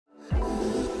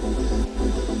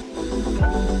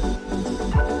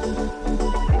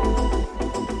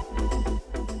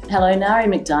Hello, Nari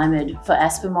McDiarmid for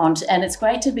Aspermont, and it's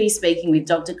great to be speaking with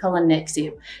Dr. Colin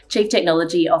Nexhip, Chief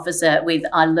Technology Officer with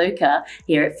Iluka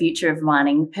here at Future of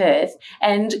Mining Perth.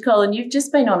 And Colin, you've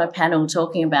just been on a panel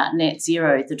talking about net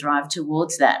zero, the drive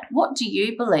towards that. What do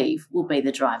you believe will be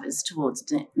the drivers towards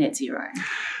net zero?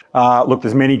 Look,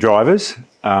 there's many drivers,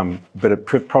 but it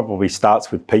probably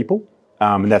starts with people.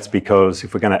 And that's because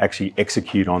if we're going to actually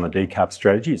execute on the decarb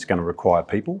strategy, it's going to require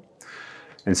people.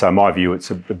 And so in my view, it's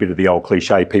a bit of the old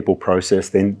cliche, people, process,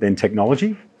 then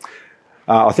technology.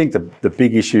 I think the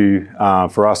big issue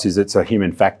for us is it's a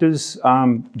human factors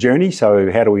journey.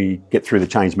 So how do we get through the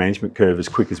change management curve as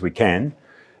quick as we can?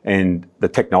 And the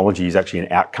technology is actually an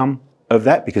outcome of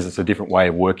that because it's a different way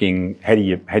of working. How do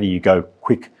you go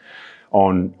quick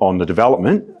on the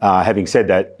development? Having said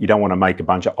that, you don't want to make a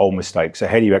bunch of old mistakes. So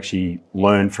how do you actually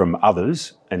learn from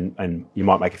others? And you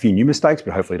might make a few new mistakes,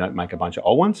 but hopefully don't make a bunch of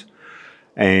old ones.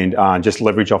 And just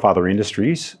leverage off other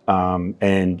industries.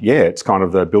 And yeah, it's kind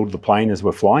of the build the plane as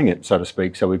we're flying it, so to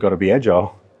speak. So we've got to be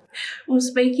agile. Well,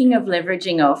 speaking of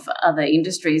leveraging off other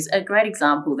industries, a great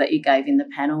example that you gave in the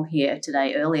panel here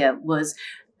today earlier was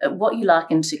what you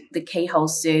likened to the keyhole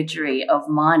surgery of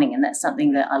mining, and that's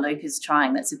something that Iluka's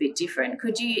trying that's a bit different.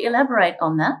 Could you elaborate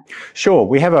on that? Sure.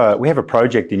 We have a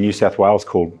project in New South Wales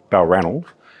called Balranald.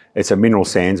 It's a mineral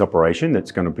sands operation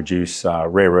that's going to produce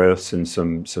rare earths and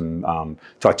some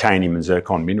titanium and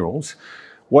zircon minerals.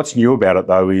 What's new about it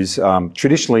though is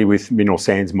traditionally with mineral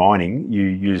sands mining, you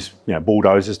use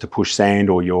bulldozers to push sand,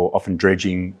 or you're often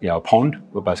dredging a pond,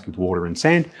 basically with water and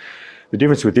sand. The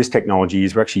difference with this technology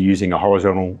is we're actually using a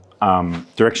horizontal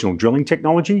directional drilling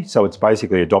technology. So it's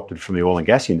basically adopted from the oil and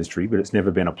gas industry, but it's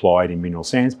never been applied in mineral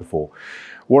sands before.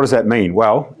 What does that mean?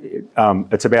 Well,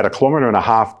 it's about 1.5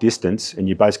 kilometre distance, and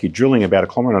you're basically drilling about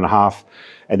 1.5 kilometres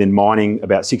and then mining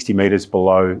about 60 metres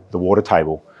below the water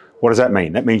table. What does that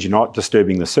mean? That means you're not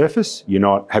disturbing the surface, you're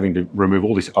not having to remove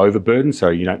all this overburden, so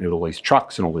you don't need all these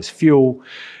trucks and all this fuel,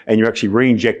 and you're actually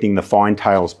re-injecting the fine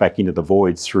tails back into the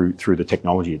voids through the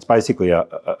technology. It's basically a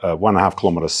 1.5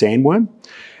 kilometre sandworm,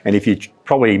 and if you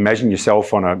probably imagine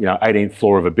yourself on a 18th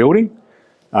floor of a building,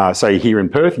 say here in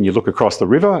Perth, and you look across the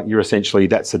river, you're essentially,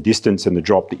 that's the distance and the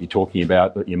drop that you're talking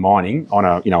about that you're mining on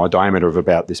a diameter of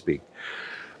about this big.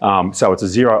 So it's a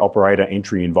zero operator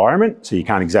entry environment, so you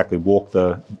can't exactly walk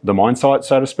the mine site,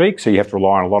 so to speak. So you have to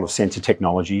rely on a lot of sensor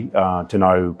technology to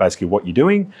know basically what you're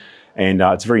doing. And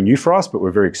it's very new for us, but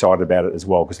we're very excited about it as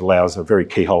well because it allows a very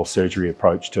keyhole surgery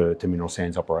approach to mineral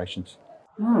sands operations.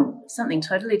 Something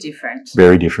totally different.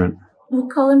 Very different. Well,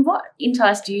 Colin, what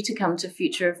enticed you to come to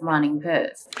Future of Mining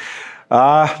Perth?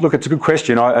 Look, it's a good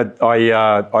question.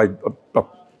 I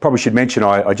probably should mention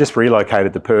I just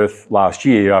relocated to Perth last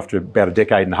year after about a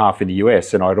decade and a half in the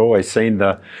US, and I'd always seen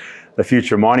the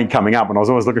future of mining coming up, and I was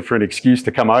always looking for an excuse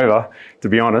to come over, to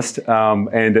be honest,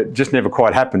 and it just never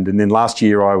quite happened. And then last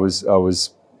year I was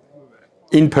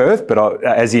in Perth, but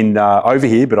over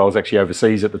here, but I was actually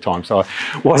overseas at the time, so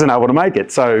I wasn't able to make it.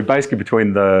 So basically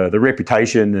between the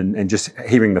reputation and just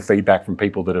hearing the feedback from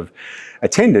people that have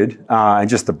attended and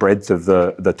just the breadth of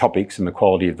the topics and the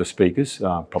quality of the speakers,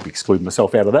 probably exclude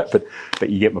myself out of that, but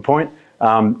you get my point.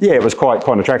 Yeah, it was quite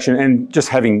an attraction, and just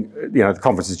having, the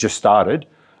conference has just started,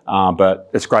 but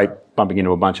it's great bumping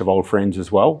into a bunch of old friends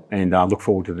as well, and look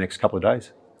forward to the next couple of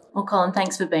days. Well, Colin,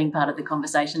 thanks for being part of the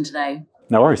conversation today.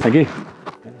 No worries, thank you.